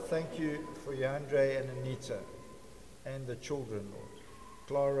thank you for Johandre and Anita and the children, Lord,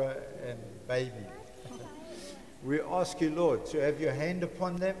 Clara and baby. We ask you, Lord, to have your hand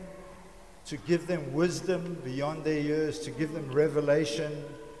upon them, to give them wisdom beyond their years, to give them revelation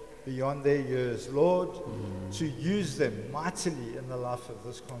beyond their years, Lord, to use them mightily in the life of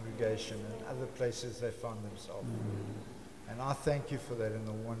this congregation and other places they found themselves. And I thank you for that in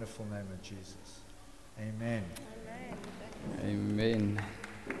the wonderful name of Jesus. Amen. Amen.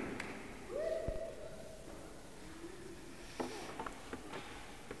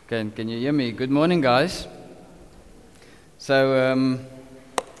 Can you hear me? Good morning, guys. So,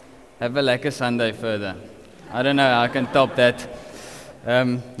 have a lekker Sunday further. I don't know how I can top that.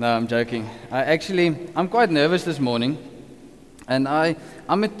 No, I'm joking. I'm quite nervous this morning. And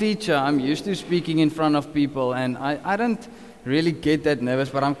I'm a teacher. I'm used to speaking in front of people. And I don't really get that nervous,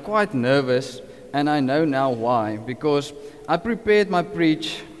 but I'm quite nervous. And I know now why. Because I prepared my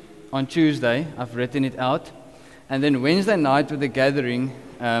preach on Tuesday. I've written it out. And then Wednesday night with the gathering,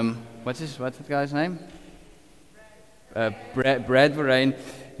 what's the guy's name? Brad Verrain.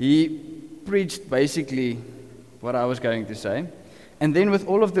 He preached basically what I was going to say. And then with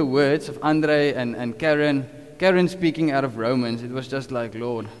all of the words of Andre and Karen speaking out of Romans, it was just like,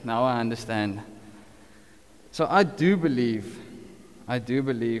 Lord, now I understand. So I do believe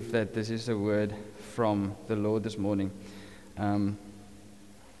that this is a word from the Lord this morning.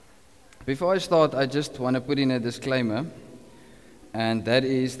 Before I start, I just want to put in a disclaimer, and that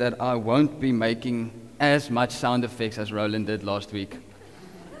is that I won't be making as much sound effects as Roland did last week.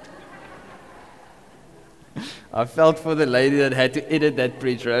 I felt for the lady that had to edit that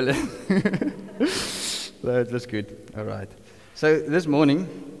preach, Roland. That was good. All right. So this morning,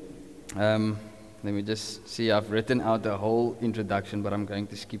 let me just see. I've written out the whole introduction, but I'm going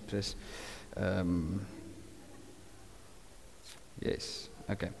to skip this. Yes.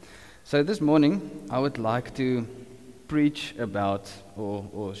 Okay. So this morning, I would like to preach about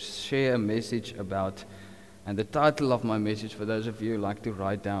or share a message about, and the title of my message, for those of you who like to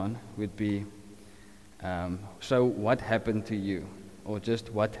write down, would be, so what happened to you? Or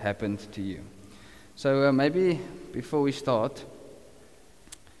just what happened to you? So maybe before we start,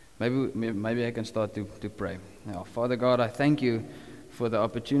 maybe I can start to pray. Now, Father God, I thank you for the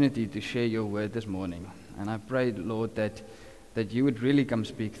opportunity to share your word this morning. And I pray, Lord, that you would really come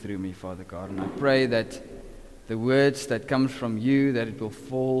speak through me, Father God. And I pray that the words that comes from you, that it will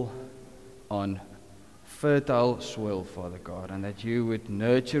fall on fertile soil, Father God, and that you would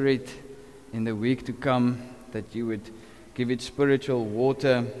nurture it in the week to come, that you would give it spiritual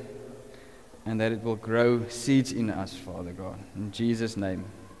water, and that it will grow seeds in us, Father God. In Jesus' name,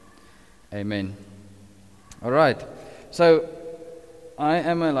 amen. All right. So I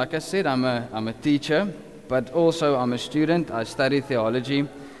am, like I said, I'm a teacher, but also I'm a student. I study theology,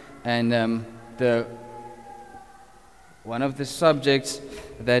 and one of the subjects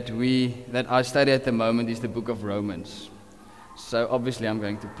that I study at the moment is the book of Romans. So obviously I'm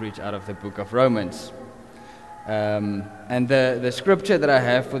going to preach out of the book of Romans. And the scripture that I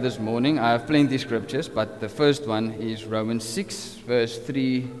have for this morning, I have plenty of scriptures, but the first one is Romans 6, verse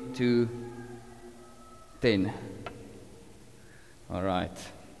 3 to 10. All right.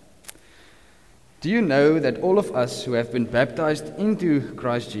 Do you know that all of us who have been baptized into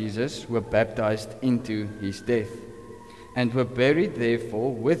Christ Jesus were baptized into his death, and were buried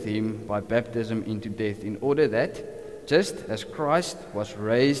therefore with him by baptism into death, in order that, just as Christ was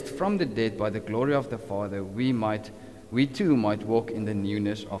raised from the dead by the glory of the Father, we too might walk in the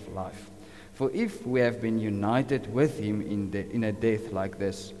newness of life. For if we have been united with him in a death like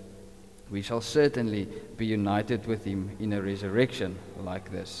this, we shall certainly be united with him in a resurrection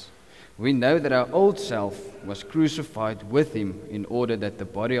like this. We know that our old self was crucified with him in order that the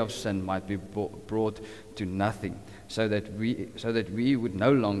body of sin might be brought to nothing, so that we would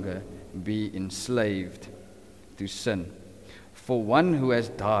no longer be enslaved to sin. For one who has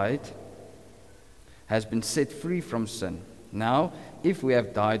died has been set free from sin. Now, if we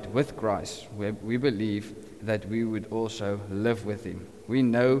have died with Christ, we believe that we would also live with him. We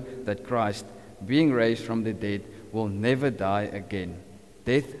know that Christ, being raised from the dead, will never die again.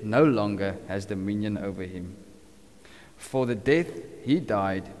 Death no longer has dominion over him. For the death he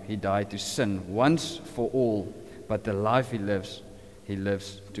died to sin once for all, but the life he lives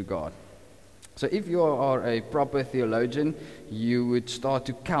to God. So if you are a proper theologian, you would start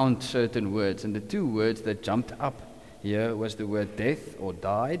to count certain words. And the two words that jumped up here was the word death or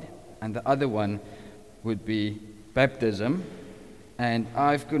died, and the other one would be baptism. And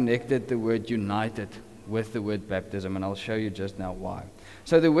I've connected the word united with the word baptism, and I'll show you just now why.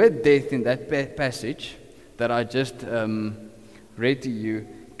 So the word death in that passage that I just read to you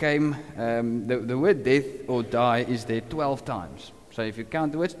came, the word death or die is there 12 times. So if you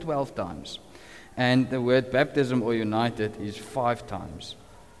count the words, 12 times. And the word baptism or united is 5 times.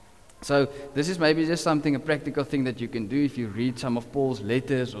 So this is maybe just something, a practical thing that you can do if you read some of Paul's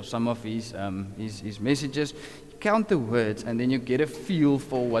letters or some of his messages. Count the words and then you get a feel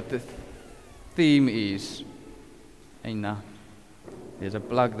for what the theme is. Hey, nah, there's a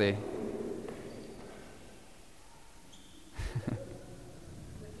plug there.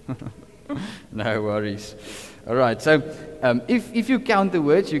 No worries. All right, so if you count the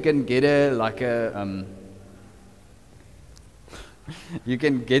words, you can get you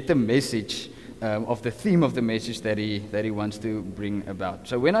can get the message of the theme of the message that he wants to bring about.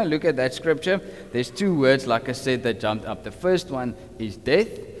 So when I look at that scripture, there's 2 words, like I said, that jumped up. The first one is death.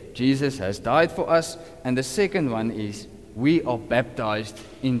 Jesus has died for us. And the second one is we are baptized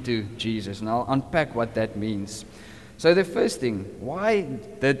into Jesus. And I'll unpack what that means. So the first thing, why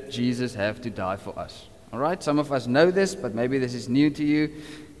did Jesus have to die for us? All right, some of us know this, but maybe this is new to you.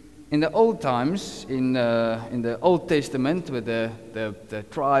 In the old times, in the Old Testament, with the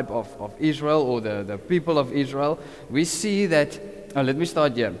tribe of Israel or the people of Israel, we see that, let me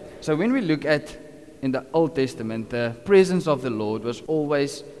start here. So when we look at, in the Old Testament, the presence of the Lord was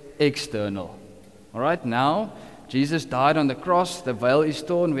always external. All right, now, Jesus died on the cross, the veil is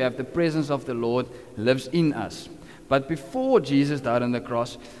torn, we have the presence of the Lord lives in us. But before Jesus died on the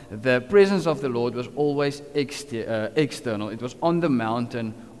cross, the presence of the Lord was always external. It was on the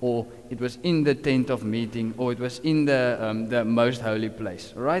mountain, or it was in the tent of meeting, or it was in the most holy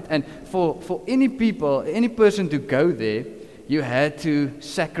place. All right? And for any person to go there, you had to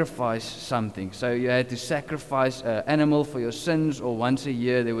sacrifice something. So you had to sacrifice an animal for your sins, or once a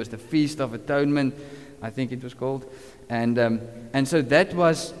year there was the Feast of Atonement, I think it was called. And so that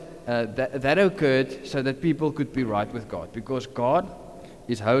was... that occurred so that people could be right with God, because God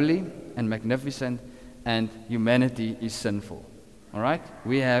is holy and magnificent and humanity is sinful. All right?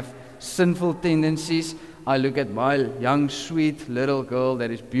 We have sinful tendencies. I look at my young, sweet little girl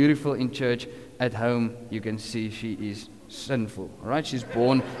that is beautiful in church. At home, you can see she is sinful. All right? She's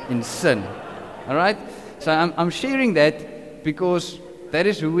born in sin. All right? So I'm sharing that because that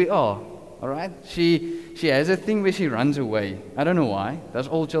is who we are. All right? She has a thing where she runs away. I don't know why. Does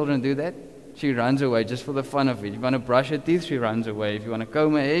all children do that? She runs away just for the fun of it. If you want to brush her teeth, she runs away. If you want to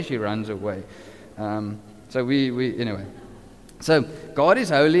comb her hair, she runs away. So anyway. So God is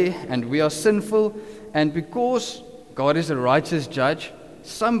holy and we are sinful. And because God is a righteous judge,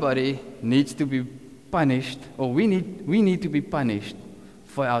 somebody needs to be punished, or we need to be punished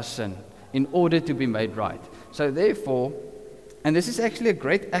for our sin in order to be made right. So therefore, and this is actually a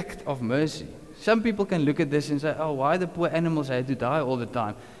great act of mercy. Some people can look at this and say, oh, why the poor animals had to die all the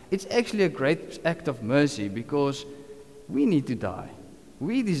time? It's actually a great act of mercy because we need to die.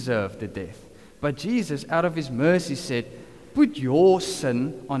 We deserve the death. But Jesus, out of his mercy, said, put your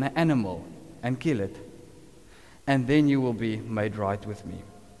sin on an animal and kill it. And then you will be made right with me.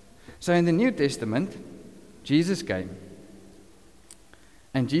 So in the New Testament, Jesus came.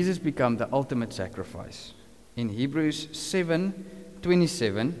 And Jesus became the ultimate sacrifice. In Hebrews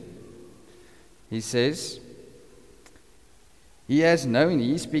 7:27, he says,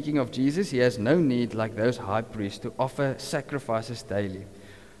 he's speaking of Jesus, he has no need, like those high priests, to offer sacrifices daily.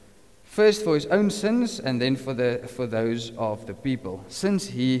 First for his own sins, and then for those of the people, since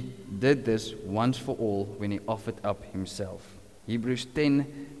he did this once for all when he offered up himself. Hebrews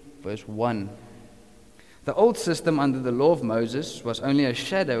 10:1. The old system under the law of Moses was only a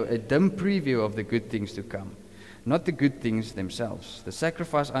shadow, a dim preview of the good things to come, not the good things themselves. The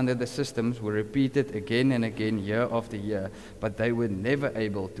sacrifices under the systems were repeated again and again, year after year, but they were never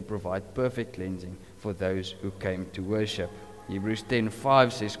able to provide perfect cleansing for those who came to worship. Hebrews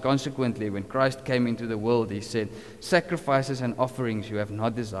 10:5 says, consequently, when Christ came into the world, he said, sacrifices and offerings you have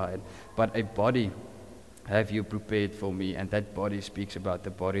not desired, but a body have you prepared for me. And that body speaks about the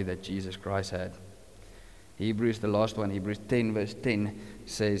body that Jesus Christ had. Hebrews 10:10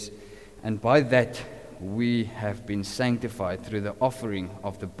 says, and by that we have been sanctified through the offering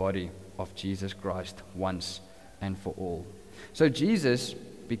of the body of Jesus Christ once and for all. So Jesus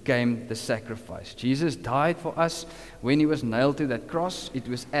became the sacrifice. Jesus died for us. When he was nailed to that cross, it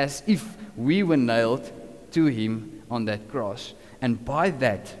was as if we were nailed to him on that cross. And by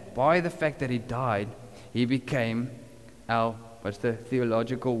the fact that he died, he became our, what's the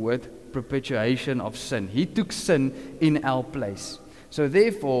theological word? Propitiation of sin. He took sin in our place. So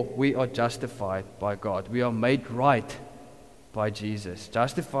therefore, we are justified by God. We are made right by Jesus.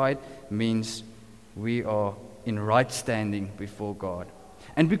 Justified means we are in right standing before God.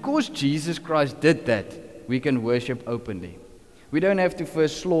 And because Jesus Christ did that, we can worship openly. We don't have to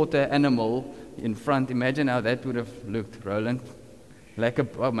first slaughter an animal in front. Imagine how that would have looked, Roland.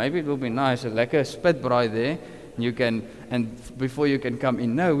 Maybe it will be nice, like a spit braai there. And before you can come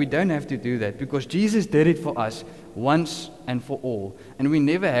in. No, we don't have to do that because Jesus did it for us once and for all. And we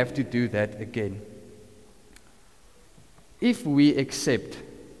never have to do that again. If we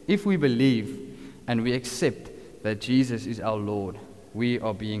believe and we accept that Jesus is our Lord, we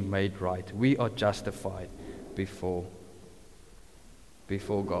are being made right. We are justified before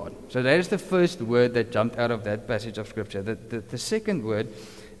God. So that is the first word that jumped out of that passage of Scripture. The second word,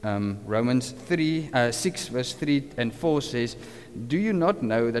 Romans 6 verse 3 and 4 says, "Do you not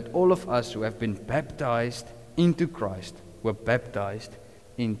know that all of us who have been baptized into Christ were baptized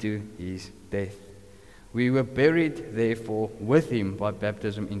into his death? We were buried, therefore, with him by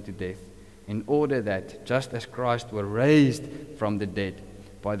baptism into death, in order that, just as Christ was raised from the dead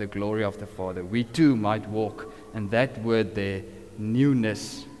by the glory of the Father, we too might walk." And that word there,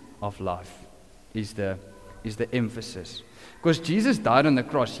 newness of life, is the emphasis. Because Jesus died on the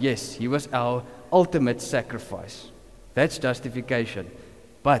cross, yes, he was our ultimate sacrifice. That's justification.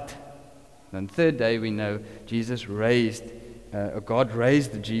 But on the third day we know God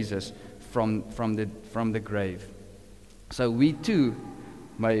raised Jesus from the grave. So we too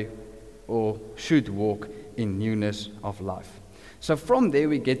may or should walk in newness of life. So from there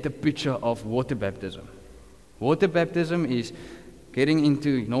we get the picture of water baptism. Water baptism is getting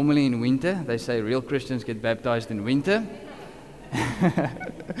into, normally in winter, they say real Christians get baptized in winter.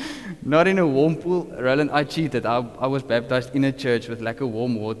 Not in a warm pool. Roland, I cheated. I was baptized in a church with like a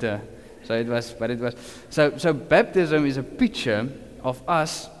warm water. So baptism is a picture of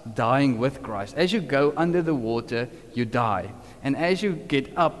us dying with Christ. As you go under the water, you die. And as you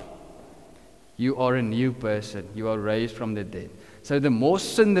get up, you are a new person. You are raised from the dead. So the more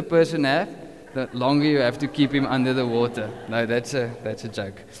sin the person has, the longer you have to keep him under the water. No, that's a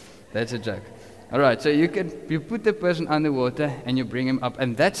joke. That's a joke. All right, so you put the person underwater and you bring him up,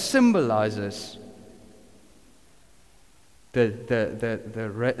 and that symbolizes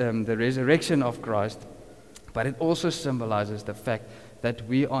the resurrection of Christ, but it also symbolizes the fact that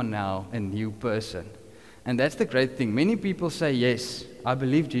we are now a new person. And that's the great thing. Many people say, yes, I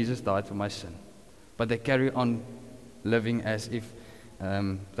believe Jesus died for my sin, but they carry on living as if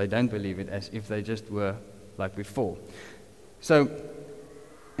they don't believe it, as if they just were like before. So,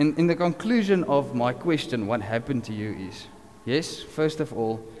 in the conclusion of my question, what happened to you is, yes, first of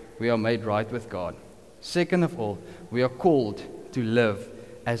all, we are made right with God. Second of all, we are called to live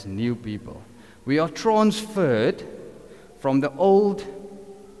as new people. We are transferred from the old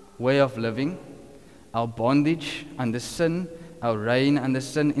way of living, our bondage under sin, our reign under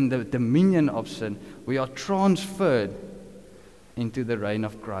sin, in the dominion of sin. We are transferred into the reign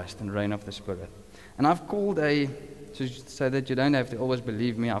of Christ and reign of the Spirit. And I've called so that you don't have to always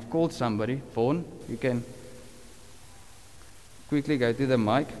believe me, I've called somebody. Vaughan, you can quickly go to the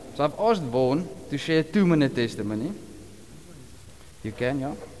mic. So I've asked Vaughan to share a 2-minute testimony. You can,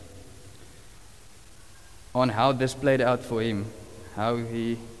 yeah? On how this played out for him.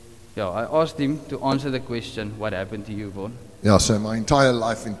 I asked him to answer the question, what happened to you, Vaughan? Yeah, so my entire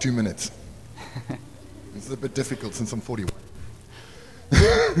life in 2 minutes. It's a bit difficult since I'm 41.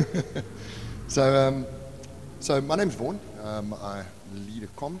 So my name's Vaughan. I lead a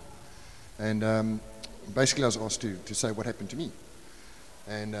comm, and basically I was asked to say what happened to me.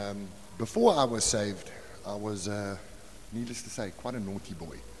 And before I was saved, I was, needless to say, quite a naughty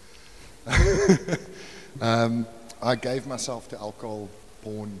boy. I gave myself to alcohol,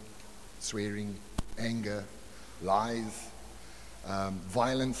 porn, swearing, anger, lies,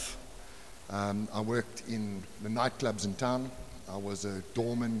 violence. I worked in the nightclubs in town. I was a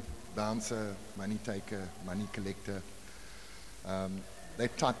doorman, bouncer, money taker, money collector,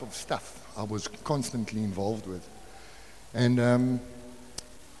 that type of stuff I was constantly involved with. And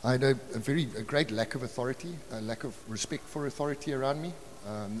I had a great lack of authority, a lack of respect for authority around me.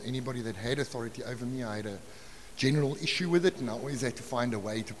 Anybody that had authority over me, I had a general issue with it, and I always had to find a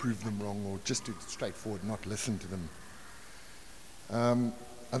way to prove them wrong, or just to straightforward not listen to them.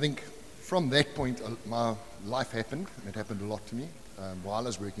 I think from that point, my life happened, and it happened a lot to me. While I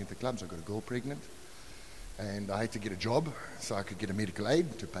was working at the clubs, I got a girl pregnant, and I had to get a job so I could get a medical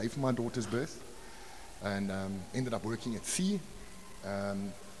aid to pay for my daughter's birth, and ended up working at sea,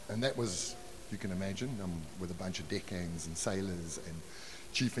 and that was, you can imagine, with a bunch of deckhands and sailors and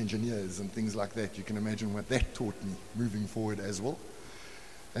chief engineers and things like that. You can imagine what that taught me moving forward as well.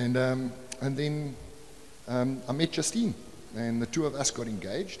 And then I met Justine, and the two of us got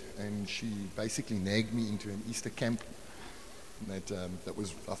engaged, and she basically nagged me into an Easter camp. I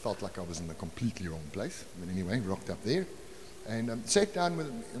felt like I was in the completely wrong place. But anyway, rocked up there. And sat down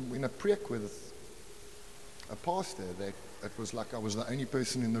in a preek with a pastor that it was like I was the only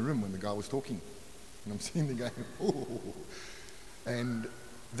person in the room when the guy was talking. And I'm sitting there going, oh. And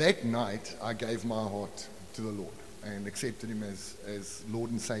that night, I gave my heart to the Lord and accepted Him as Lord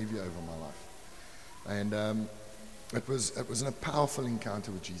and Savior over my life. And it was a powerful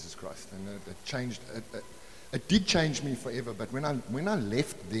encounter with Jesus Christ, and it changed. It did change me forever. But when I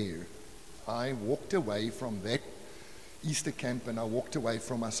left there, I walked away from that Easter camp, and I walked away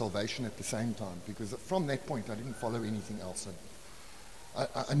from my salvation at the same time, because from that point I didn't follow anything else.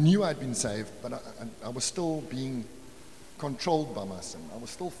 I knew I'd been saved, but I was still being controlled by my sin. I was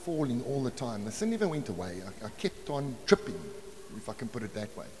still falling all the time. The sin never went away. I kept on tripping, if I can put it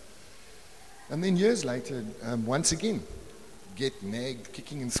that way. And then years later, once again, get nagged,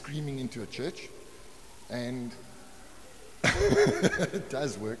 kicking and screaming into a church. And it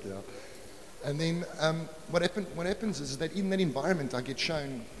does work, yeah. And then what happens is that in that environment, I get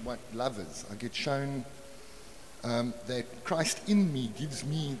shown what love is. I get shown that Christ in me gives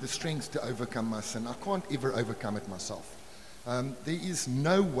me the strength to overcome my sin. I can't ever overcome it myself. There is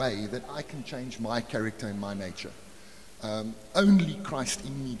no way that I can change my character and my nature. Only Christ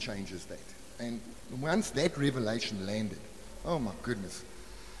in me changes that. And once that revelation landed, oh my goodness,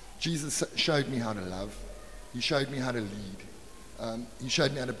 Jesus showed me how to love. He showed me how to lead. He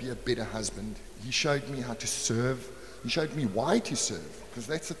showed me how to be a better husband. He showed me how to serve. He showed me why to serve, because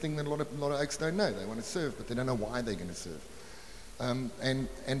that's the thing that a lot of oaks don't know. They want to serve, but they don't know why they're going to serve. And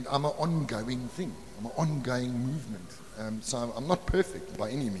I'm an ongoing thing. I'm an ongoing movement. So I'm not perfect by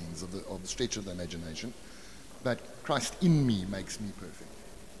any means of the stretch of the imagination, but Christ in me makes me perfect.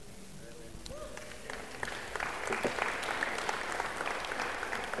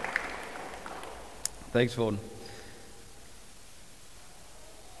 Thanks, Vaughan.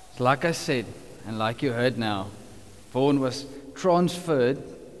 Like I said, and like you heard now, Vaughan was transferred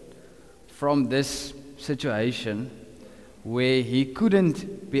from this situation where he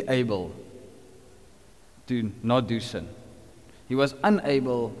couldn't be able to not do sin. He was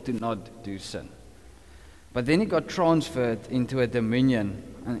unable to not do sin. But then he got transferred into a dominion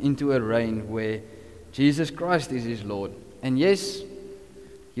and into a reign where Jesus Christ is his Lord. And yes,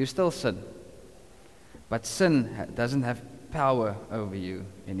 you still sin. But sin doesn't have power over you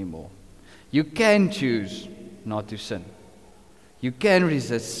anymore. You can choose not to sin. You can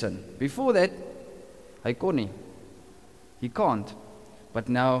resist sin. Before that, hy kon nie. He can't. But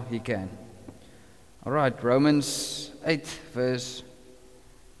now he can. All right, Romans 8 verse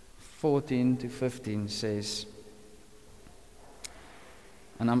 14 to 15 says,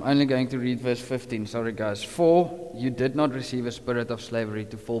 and I'm only going to read verse 15, sorry guys. For you did not receive a spirit of slavery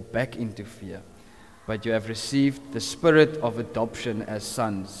to fall back into fear, but you have received the spirit of adoption as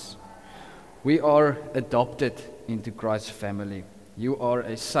sons. We are adopted into Christ's family. You are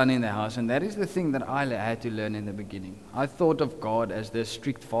a son in the house, and that is the thing that I had to learn in the beginning. I thought of God as this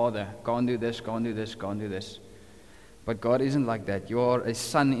strict father. Can't do this, can't do this, can't do this. But God isn't like that. You are a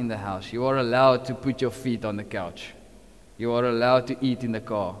son in the house. You are allowed to put your feet on the couch. You are allowed to eat in the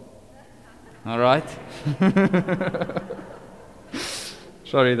car. All right?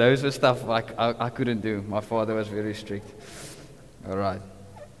 Sorry, those were stuff I couldn't do. My father was very strict. All right.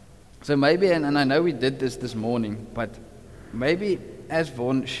 So maybe, and I know we did this morning, but maybe as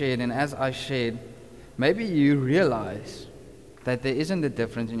Vaughan shared and as I shared, maybe you realize that there isn't a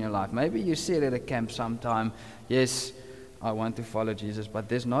difference in your life. Maybe you see it at a camp sometime, yes, I want to follow Jesus, but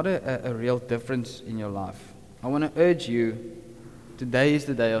there's not a real difference in your life. I want to urge you, today is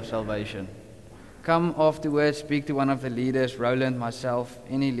the day of salvation. Come afterwards, speak to one of the leaders, Roland, myself,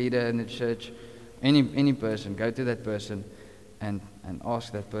 any leader in the church, any person, go to that person and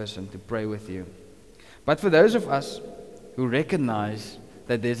ask that person to pray with you. But for those of us who recognize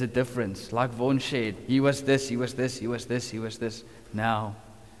that there's a difference, like Vaughan shared, he was this, he was this, he was this, he was this, now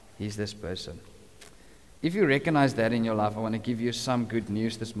he's this person. If you recognize that in your life, I want to give you some good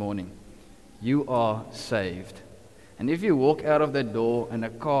news this morning. You are saved. And if you walk out of that door and a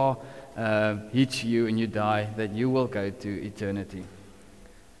car hits you and you die, that you will go to eternity.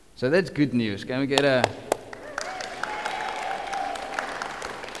 So that's good news. Can we get a...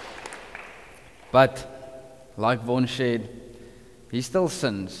 But, like Vaughan shared, he still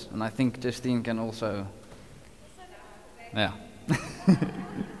sins. And I think Justine can also... Yeah.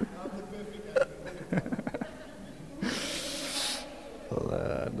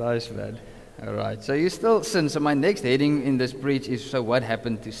 Nice, man. All right. So you still sin. So my next heading in this preach is, so what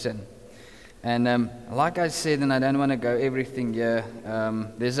happened to sin? And like I said, and I don't want to go everything here,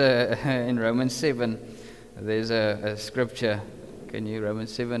 there's in Romans 7, there's a scripture. Can you,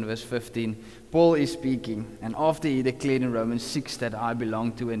 Romans 7 verse 15, Paul is speaking, and after he declared in Romans 6 that I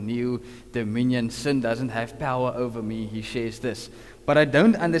belong to a new dominion, sin doesn't have power over me, he shares this. But I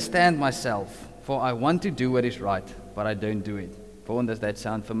don't understand myself, for I want to do what is right, but I don't do it. Paul, does that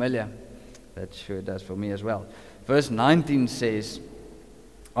sound familiar? That sure does for me as well. Verse 19 says,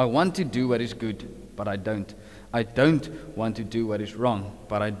 I want to do what is good, but I don't. I don't want to do what is wrong,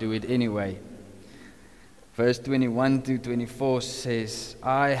 but I do it anyway. Verse 21 to 24 says,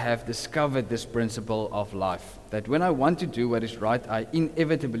 I have discovered this principle of life, that when I want to do what is right, I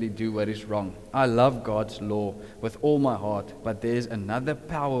inevitably do what is wrong. I love God's law with all my heart, but there is another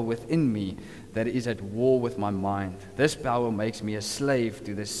power within me that is at war with my mind. This power makes me a slave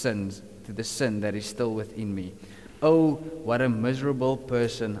to the sin that is still within me. Oh, what a miserable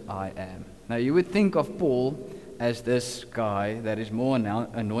person I am. Now you would think of Paul as this guy that is more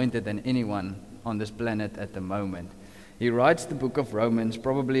anointed than anyone on this planet at the moment. He writes the book of Romans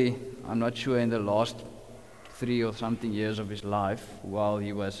probably, I'm not sure, in the last 3 or something years of his life, while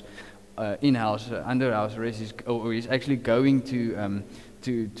he was under house arrest. He's actually going to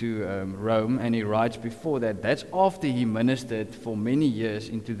Rome, and he writes before that. That's after he ministered for many years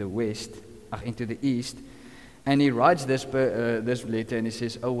into the east. And he writes this letter, and he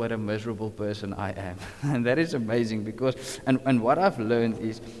says, oh, what a miserable person I am. And that is amazing, because, and what I've learned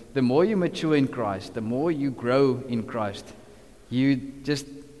is, the more you mature in Christ, the more you grow in Christ, you just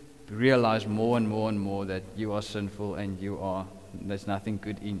realize more and more and more that you are sinful and there's nothing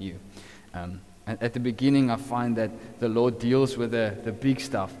good in you. And at the beginning, I find that the Lord deals with the big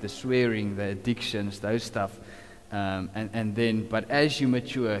stuff, the swearing, the addictions, those stuff. But as you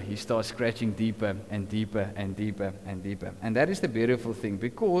mature, He starts scratching deeper and deeper and deeper and deeper. And that is the beautiful thing,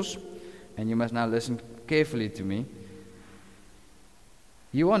 because, and you must now listen carefully to me,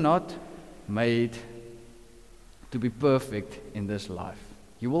 you are not made to be perfect in this life.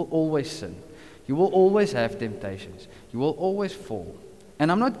 You will always sin. You will always have temptations. You will always fall.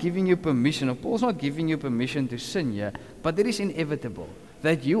 And I'm not giving you permission, or Paul's not giving you permission to sin here, but it is inevitable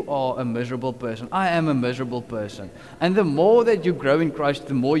that you are a miserable person. I am a miserable person. And the more that you grow in Christ,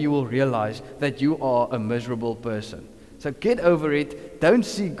 the more you will realize that you are a miserable person. So get over it. Don't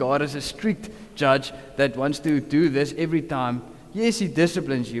see God as a strict judge that wants to do this every time. Yes, He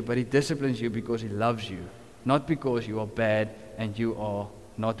disciplines you, but He disciplines you because He loves you, not because you are bad and you are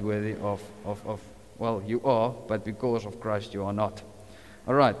not worthy of well, you are, but because of Christ you are not.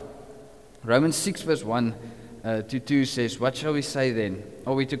 All right. Romans 6 verse 1 to 2 says, what shall we say then?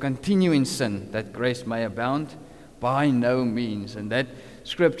 Are we to continue in sin that grace may abound? By no means. And that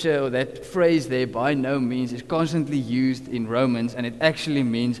scripture, or that phrase there, by no means, is constantly used in Romans, and it actually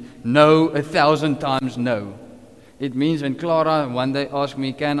means no 1,000 times no. It means when Clara one day asked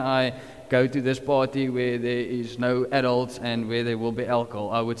me, can I go to this party where there is no adults and where there will be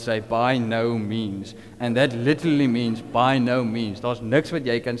alcohol, I would say by no means. And that literally means by no means. Daar's niks wat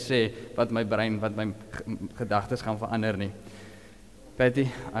jy kan sê wat my brein, wat my gedagtes gaan verander nie.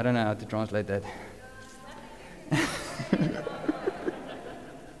 Patty, I don't know how to translate that.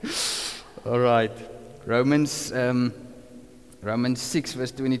 All right. Romans 6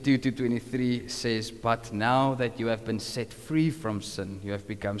 verse 22 to 23 says, but now that you have been set free from sin, you have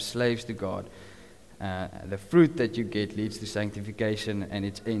become slaves to God. The fruit that you get leads to sanctification, and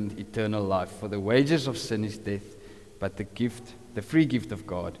its end eternal life. For the wages of sin is death, but the free gift of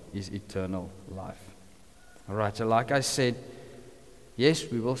God is eternal life. All right, so like I said, yes,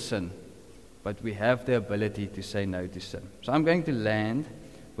 we will sin, but we have the ability to say no to sin. So I'm going to land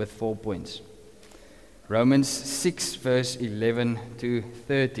with 4 points. Romans 6 verse 11 to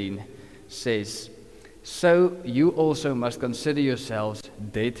 13 says, so you also must consider yourselves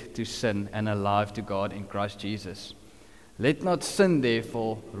dead to sin and alive to God in Christ Jesus. Let not sin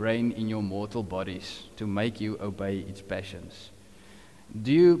therefore reign in your mortal bodies to make you obey its passions.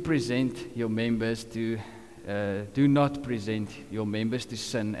 Do not present your members to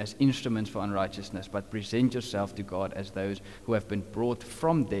sin as instruments for unrighteousness, but present yourself to God as those who have been brought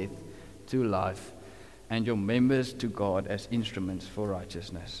from death to life, and your members to God as instruments for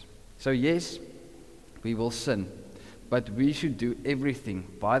righteousness. So yes, we will sin, but we should do everything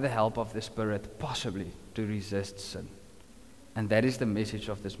by the help of the Spirit possibly to resist sin. And that is the message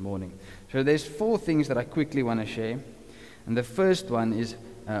of this morning. So there's 4 things that I quickly want to share. And the first one is,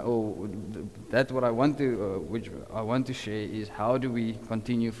 which I want to share is, how do we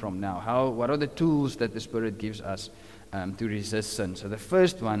continue from now? What are the tools that the Spirit gives us to resist sin? So the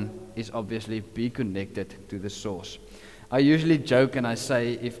first one is obviously be connected to the source. I usually joke and I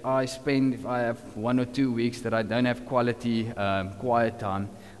say, if I have 1 or 2 weeks that I don't have quality quiet time,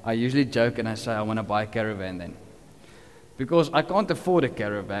 I usually joke and I say I want to buy a caravan then. Because I can't afford a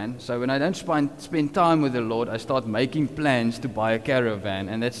caravan, so when I don't spend time with the Lord, I start making plans to buy a caravan,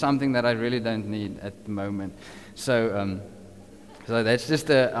 and that's something that I really don't need at the moment. So that's just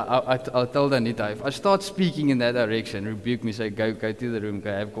I told Anita, if I start speaking in that direction, rebuke me, say, go to the room,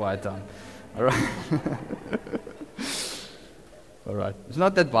 go have quiet time. All right? All right. It's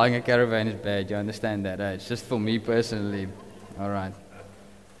not that buying a caravan is bad, you understand that, eh? It's just for me personally. All right.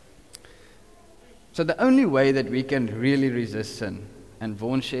 So the only way that we can really resist sin, and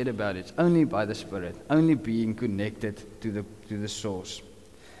Vaughan shared about it, is only by the Spirit, only being connected to the source.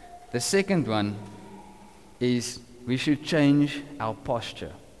 The second one is we should change our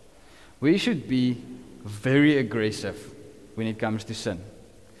posture. We should be very aggressive when it comes to sin.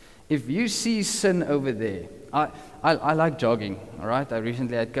 If you see sin over there, I like jogging, all right? I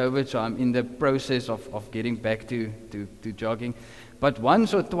recently had COVID, so I'm in the process of getting back to jogging. But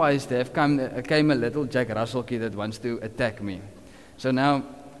once or twice there came a little Jack Russell kid that wants to attack me. So now,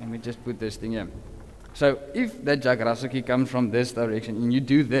 let me just put this thing here. So if that Jack Russell kid comes from this direction and you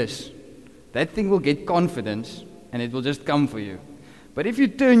do this, that thing will get confidence and it will just come for you. But if you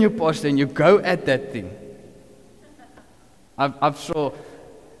turn your posture and you go at that thing, I've saw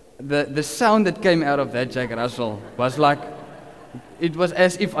the sound that came out of that Jack Russell was like, it was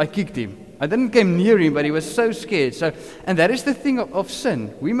as if I kicked him. I didn't come near him, but he was so scared. And that is the thing of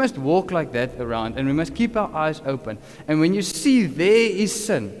sin. We must walk like that around, and we must keep our eyes open. And when you see there is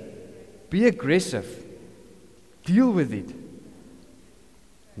sin, be aggressive. Deal with it.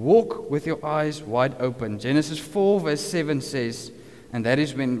 Walk with your eyes wide open. Genesis 4 verse 7 says, and that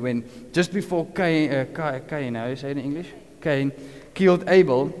is when just before Cain, how you say it in English? Cain killed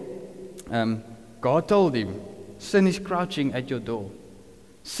Abel, God told him, sin is crouching at your door.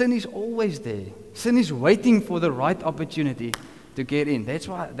 Sin is always there. Sin is waiting for the right opportunity to get in. That's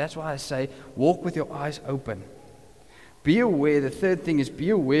why I say, walk with your eyes open. Be aware, the third thing is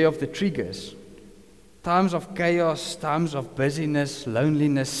be aware of the triggers. Times of chaos, times of busyness,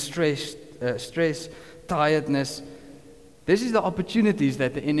 loneliness, stress, tiredness. This is the opportunities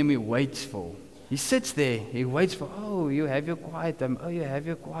that the enemy waits for. He sits there, he waits for, oh, you have your quiet time. Oh, you have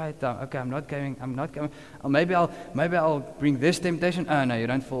your quiet time. Okay, I'm not coming. Oh, maybe I'll bring this temptation. Oh, no, you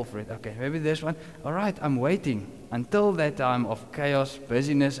don't fall for it. Okay, maybe this one. All right, I'm waiting until that time of chaos,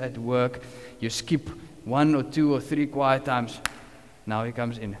 busyness at work. You skip 1 or 2 or 3 quiet times. Now he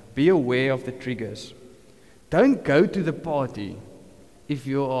comes in. Be aware of the triggers. Don't go to the party if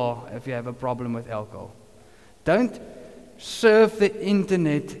you have a problem with alcohol. Don't surf the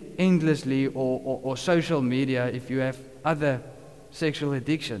internet endlessly or social media if you have other sexual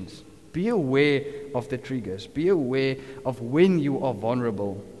addictions. Be aware of the triggers. Be aware of when you are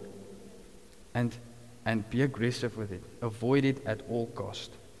vulnerable and be aggressive with it. Avoid it at all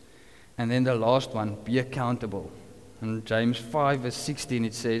cost. And then the last one, be accountable. In James 5 verse 16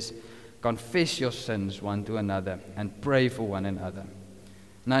 it says, confess your sins one to another and pray for one another.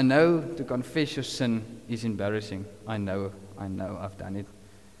 And I know to confess your sin is embarrassing. I know, I've done it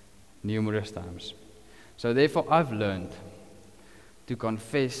numerous times. So therefore I've learned to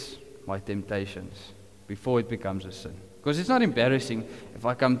confess my temptations before it becomes a sin. Because it's not embarrassing if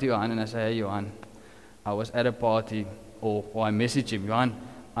I come to Johan and I say, hey Johan, I was at a party, or I message him, Johan,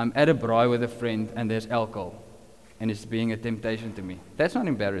 I'm at a braai with a friend and there's alcohol and it's being a temptation to me. That's not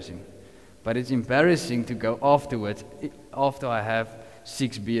embarrassing. But it's embarrassing to go afterwards, after I have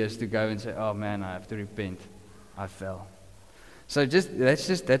 6 beers, to go and say, oh man, I have to repent. I fell. So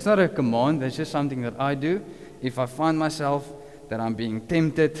that's not a command, that's just something that I do. If I find myself that I'm being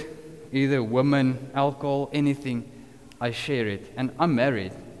tempted, either women, alcohol, anything, I share it. And I'm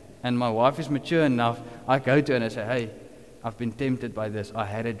married, and my wife is mature enough, I go to her and I say, hey, I've been tempted by this, I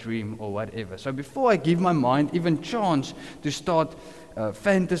had a dream or whatever. So before I give my mind even chance to start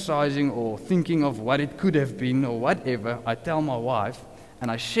fantasizing or thinking of what it could have been or whatever, I tell my wife and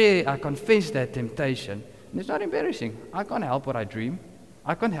I confess that temptation. And it's not embarrassing. I can't help what I dream.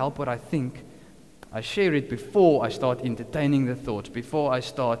 I can't help what I think. I share it before I start entertaining the thoughts, before I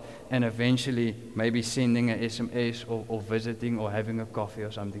start and eventually maybe sending an SMS or visiting or having a coffee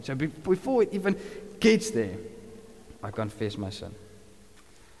or something. So before it even gets there, I confess my sin.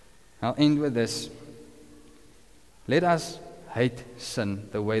 I'll end with this. Let us hate sin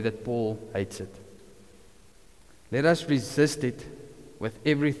the way that Paul hates it. Let us resist it with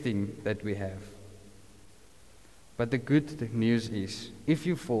everything that we have. But the good news is, if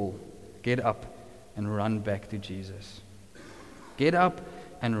you fall, get up and run back to Jesus. Get up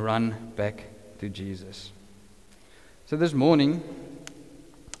and run back to Jesus. So this morning,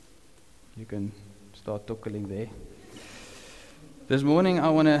 you can start tockling there. This morning I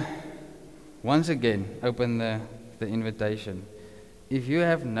want to once again open the the invitation. If you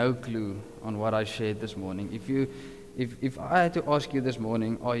have no clue on what I shared this morning, if I had to ask you this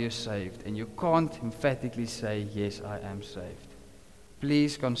morning, are you saved? And you can't emphatically say, yes, I am saved.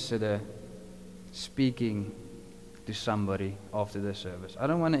 Please consider speaking to somebody after the service. I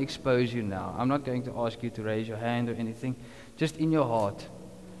don't want to expose you now. I'm not going to ask you to raise your hand or anything. Just in your heart,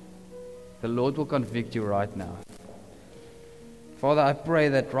 the Lord will convict you right now. Father, I pray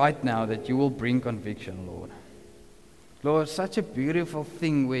that right now that you will bring conviction, Lord. Lord, such a beautiful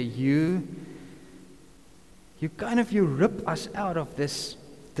thing where you rip us out of this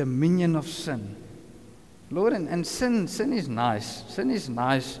dominion of sin. Lord, and sin is nice. Sin is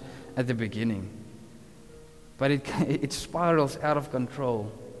nice at the beginning. But it spirals out of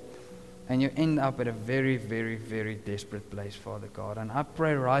control. And you end up at a very, very, very desperate place, Father God. And I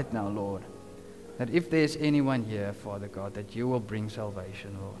pray right now, Lord, that if there's anyone here, Father God, that you will bring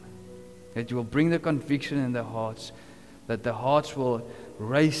salvation, Lord. That you will bring the conviction in their hearts, that the hearts will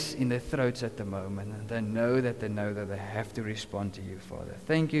race in their throats at the moment, and they know that they have to respond to you, Father.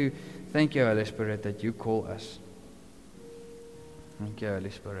 Thank you, Holy Spirit, that you call us. Thank you,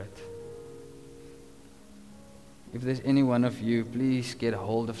 Holy Spirit. If there's any one of you, please get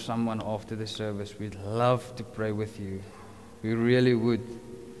hold of someone after the service. We'd love to pray with you. We really would.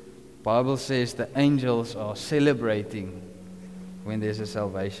 Bible says the angels are celebrating when there's a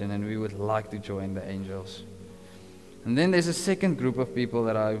salvation, and we would like to join the angels. And then there's a second group of people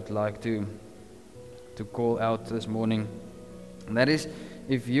that I would like to call out this morning. And that is,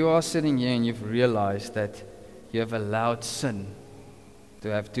 if you are sitting here and you've realized that you have allowed sin to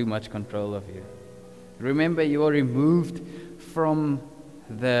have too much control of you. Remember, you are removed from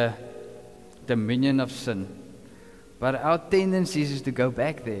the dominion of sin. But our tendency is to go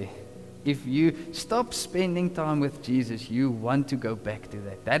back there. If you stop spending time with Jesus, you want to go back to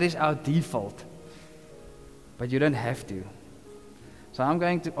that. That is our default. But you don't have to. So I'm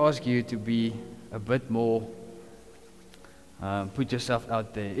going to ask you to be a bit more, put yourself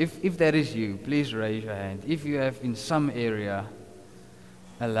out there. If that is you, please raise your hand. If you have in some area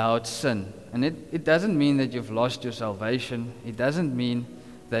allowed sin, and it doesn't mean that you've lost your salvation. It doesn't mean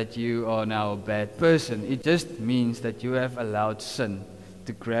that you are now a bad person. It just means that you have allowed sin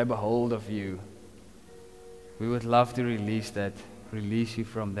to grab a hold of you. We would love to release you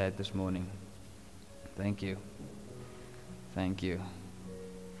from that this morning. Thank you. Thank you.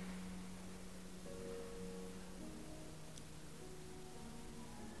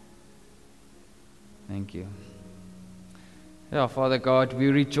 Thank you. Yeah, Father God, we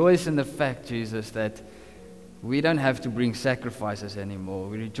rejoice in the fact, Jesus, that we don't have to bring sacrifices anymore.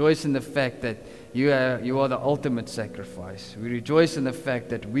 We rejoice in the fact that you are the ultimate sacrifice. We rejoice in the fact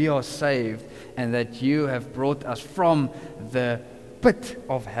that we are saved and that you have brought us from the pit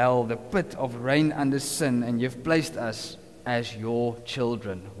of hell, the pit of reign under sin, and you've placed us as your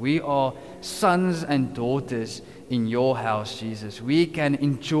children. We are sons and daughters in your house, Jesus. We can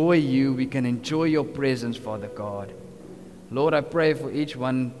enjoy you. We can enjoy your presence, Father God. Lord, I pray for each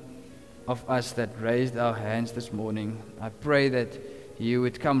one of us that raised our hands this morning. I pray that you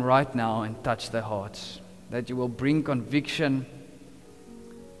would come right now and touch their hearts, that you will bring conviction.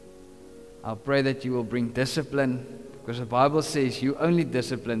 I pray that you will bring discipline, because the Bible says you only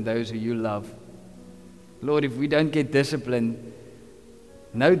discipline those who you love. Lord, if we don't get discipline,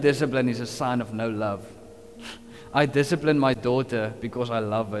 no discipline is a sign of no love. I discipline my daughter because I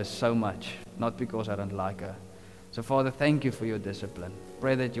love her so much, not because I don't like her. So, Father, thank you for your discipline.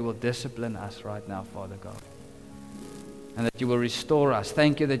 Pray that you will discipline us right now, Father God, and that you will restore us.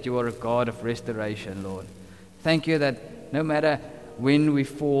 Thank you that you are a God of restoration, Lord. Thank you that no matter when we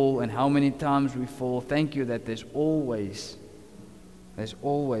fall and how many times we fall, thank you that there's always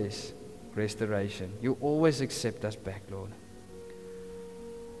restoration. You always accept us back, Lord.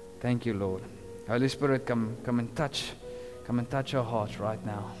 Thank you, Lord. Holy Spirit, come and touch our hearts right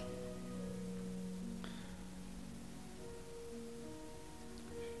now.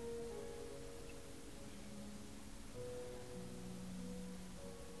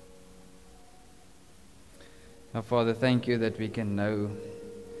 Now, Father, thank you that we can know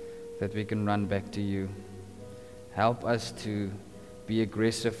that we can run back to you. Help us to be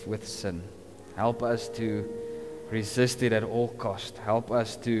aggressive with sin. Help us to resist it at all cost. Help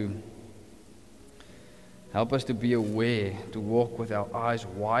us to be aware, to walk with our eyes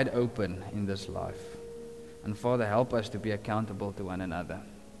wide open in this life. And Father, help us to be accountable to one another.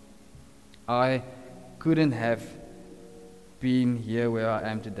 I couldn't have been here where I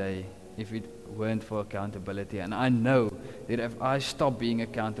am today if it weren't for accountability. And I know that if I stop being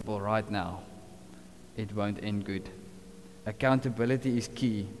accountable right now, it won't end good. Accountability is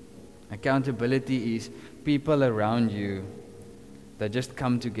key. Accountability is people around you that just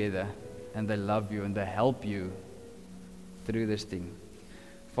come together and they love you and they help you through this thing.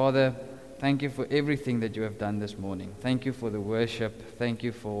 Father, thank you for everything that you have done this morning. Thank you for the worship. Thank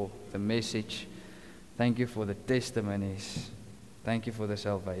you for the message. Thank you for the testimonies. Thank you for the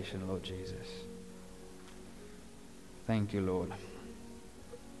salvation, Lord Jesus. Thank you, Lord.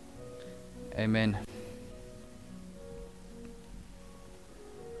 Amen.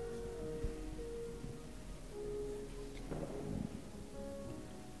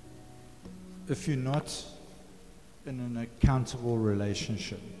 If you're not in an accountable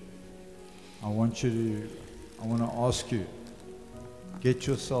relationship, I want to ask you, get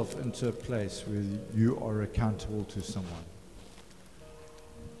yourself into a place where you are accountable to someone.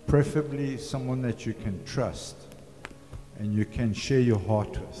 Preferably someone that you can trust and you can share your heart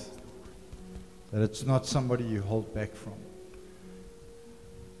with. That it's not somebody you hold back from.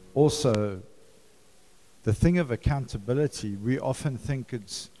 Also, the thing of accountability, we often think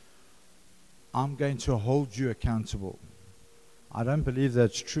it's, I'm going to hold you accountable. I don't believe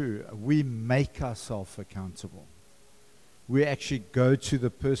that's true. We make ourselves accountable. We actually go to the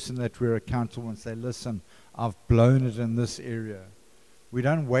person that we're accountable and say, listen, I've blown it in this area. We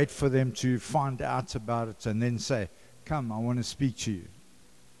don't wait for them to find out about it and then say, come, I want to speak to you.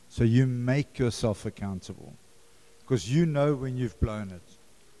 So you make yourself accountable. Because you know when you've blown it.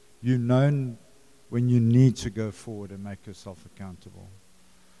 You know when you need to go forward and make yourself accountable.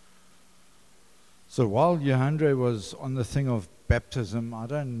 So while Johandre was on the thing of baptism, I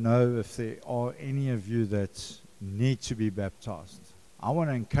don't know if there are any of you that need to be baptized. I want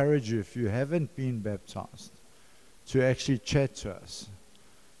to encourage you, if you haven't been baptized, to actually chat to us.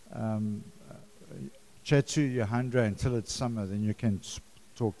 Chat to Johandre until it's summer, then you can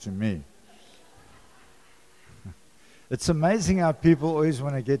talk to me. It's amazing how people always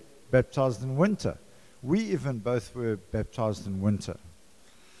want to get baptized in winter. We even both were baptized in winter.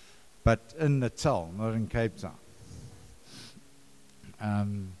 But in Natal, not in Cape Town.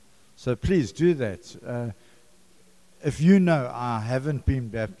 So please do that. If you know I haven't been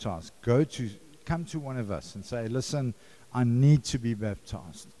baptized, come to one of us and say, listen, I need to be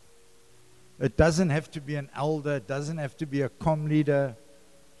baptized. It doesn't have to be an elder. It doesn't have to be a comm leader.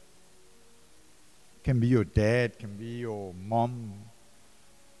 It can be your dad, can be your mom.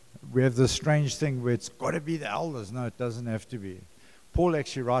 We have this strange thing where it's got to be the elders. No, it doesn't have to be. Paul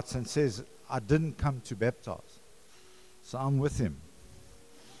actually writes and says, I didn't come to baptize. So I'm with him.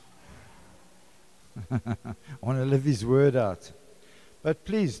 I want to live his word out. But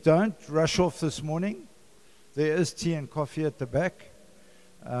please don't rush off this morning. There is tea and coffee at the back.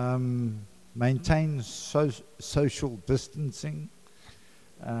 Maintain social distancing.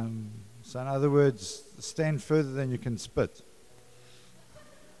 So in other words, stand further than you can spit.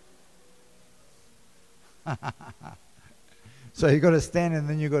 So you got to stand and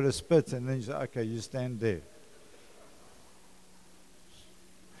then you got to spit and then you say, okay, you stand there.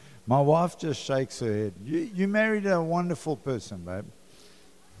 My wife just shakes her head. You married a wonderful person, babe.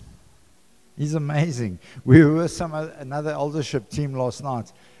 He's amazing. We were with another eldership team last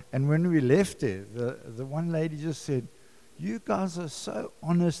night, and when we left there, the one lady just said, you guys are so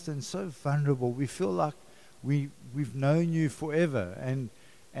honest and so vulnerable. We feel like we've known you forever.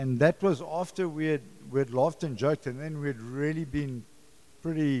 And that was after we had laughed and joked, and then we had really been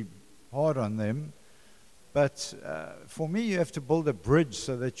pretty hard on them. But for me, you have to build a bridge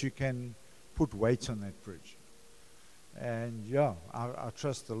so that you can put weight on that bridge. And yeah, I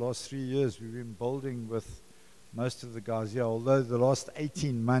trust the last 3 years we've been building with most of the guys here, although the last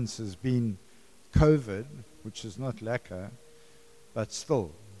 18 months has been COVID, which is not lekker, but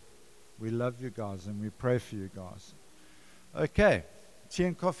still, we love you guys and we pray for you guys. Okay, tea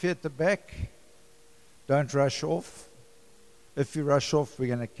and coffee at the back. Don't rush off. If you rush off, we're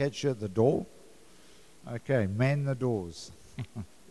going to catch you at the door. Okay, man the doors.